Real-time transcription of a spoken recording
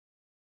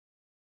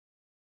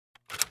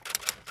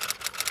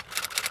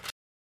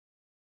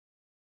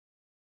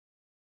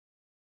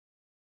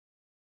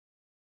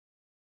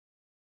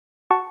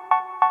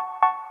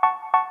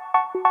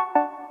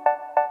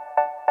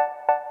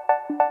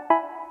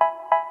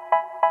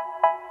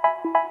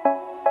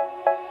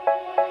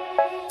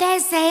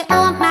say,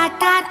 oh my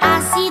God,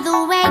 I see the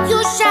way you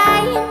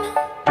shine.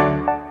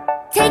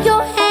 Take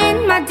your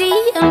hand, my dear,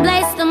 and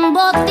place them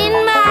both in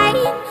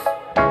mine.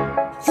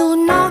 You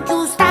know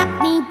you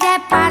stopped me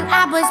dead while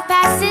I was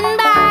passing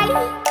by,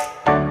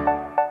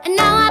 and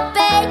now I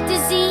beg to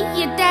see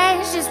you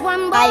dance just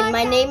one more. Hi,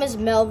 my name is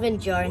Melvin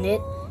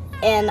Jarnit,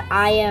 and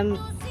I am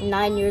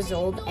 9 years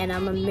old, and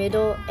I'm a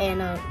middle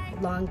and a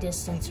long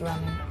distance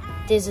runner.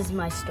 This is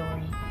my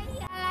story.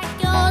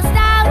 Your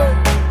style,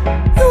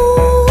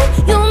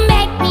 you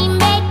make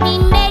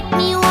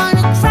me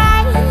wanna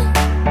cry.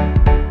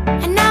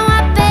 And now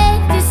I beg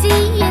to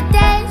see you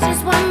dance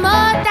just one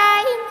more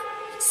time.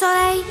 So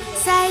they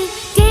say,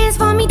 dance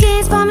for me,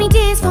 dance for me,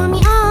 dance for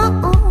me,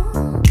 oh,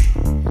 oh.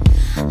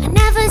 I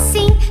never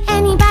seen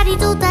anybody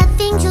do the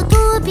things you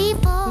do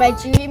before. My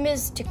dream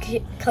is to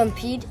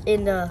compete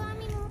in the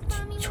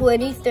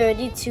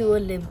 2032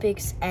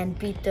 Olympics and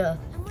beat the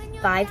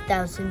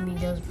 5,000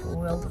 meters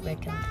world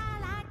record.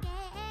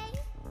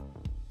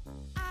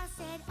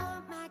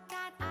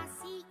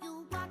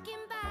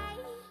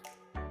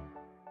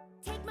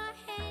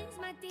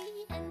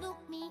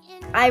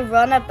 I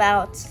run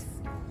about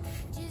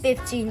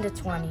 15 to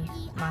 20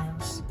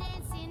 miles.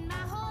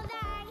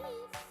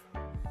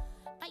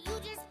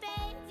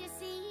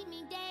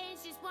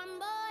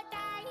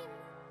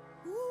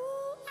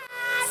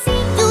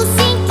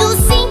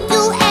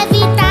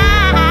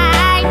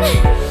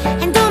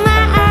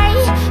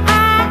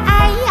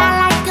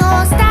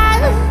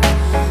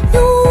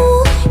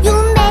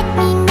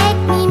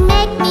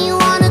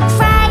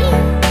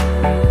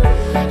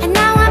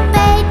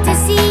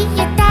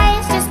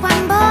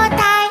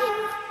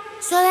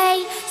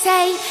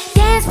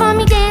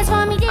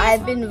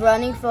 I've been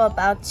running for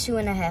about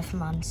 2.5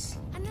 months.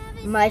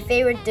 My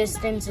favorite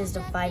distance is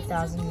the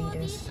 5,000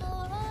 meters.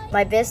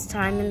 My best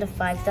time in the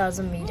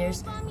 5,000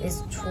 meters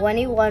is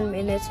 21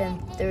 minutes and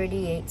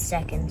 38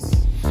 seconds.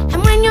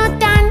 And when you're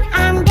done,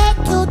 I'm back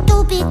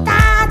to be done.